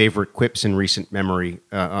of my favorite quips in recent memory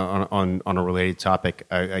on a related topic,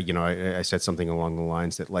 I said something along the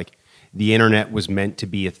lines that the internet was meant to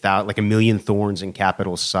be like a million thorns in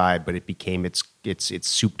Capitol's side, but it became its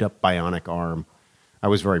souped up bionic arm. I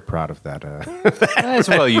was very proud of that. As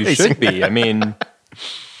well, you should be. I mean,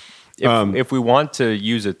 if we want to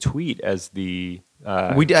use a tweet as the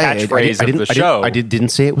catchphrase of the show, I didn't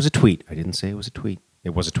say it was a tweet. I didn't say it was a tweet.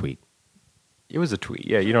 It was a tweet. It was a tweet.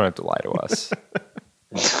 Yeah, you don't have to lie to us.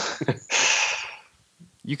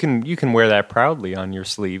 You can wear that proudly on your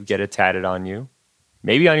sleeve, get it tatted on you,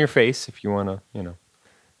 maybe on your face if you want to,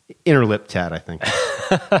 Inner lip tat, I think.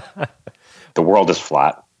 The world is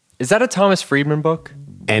flat. Is that a Thomas Friedman book?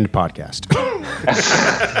 End podcast.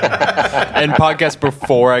 End podcast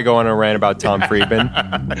before I go on a rant about Tom Friedman.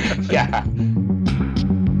 Yeah.